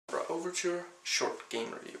Overture short game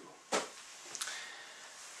review.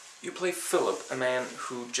 You play Philip, a man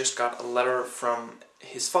who just got a letter from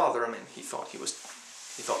his father, a man he thought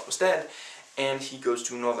was dead, and he goes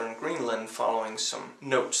to northern Greenland following some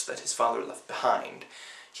notes that his father left behind.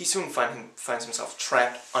 He soon finds himself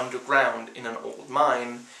trapped underground in an old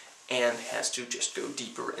mine and has to just go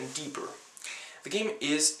deeper and deeper. The game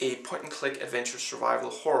is a point-and-click adventure survival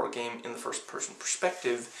horror game in the first-person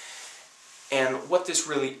perspective, and what this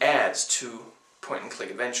really adds to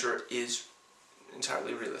point-and-click adventure is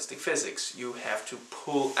entirely realistic physics. You have to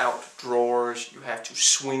pull out drawers, you have to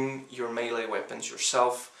swing your melee weapons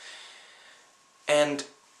yourself, and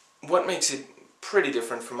what makes it pretty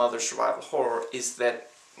different from other survival horror is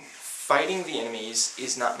that fighting the enemies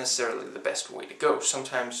is not necessarily the best way to go.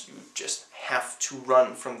 Sometimes you just have to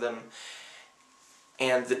run from them,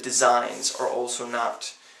 and the designs are also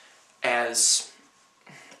not as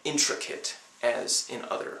intricate as in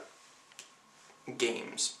other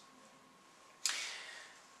games.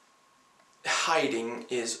 Hiding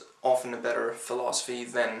is often a better philosophy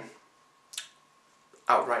than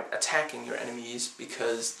outright attacking your enemies,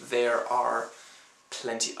 because there are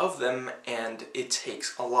plenty of them and it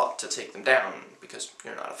takes a lot to take them down because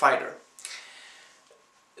you're not a fighter.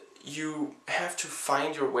 You have to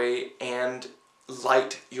find your way and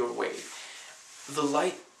light your way. The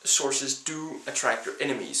light sources do attract your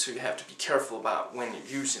enemies, so you have to be careful about when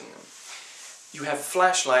you're using them. You have a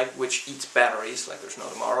flashlight which eats batteries like there's no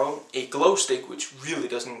tomorrow, a glow stick which really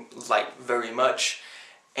doesn't light very much,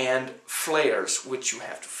 and flares which you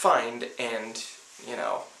have to find, and, you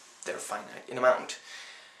know, they're finite in amount.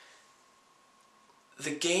 The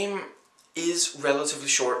game is relatively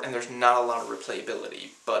short and there's not a lot of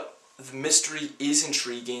replayability, but the mystery is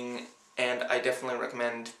intriguing and I definitely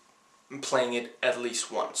recommend playing it at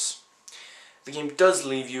least once. The game does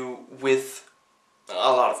leave you with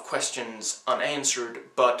a lot of questions unanswered,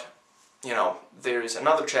 but, you know, there is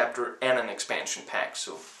another chapter and an expansion pack,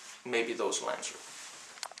 so maybe those will answer.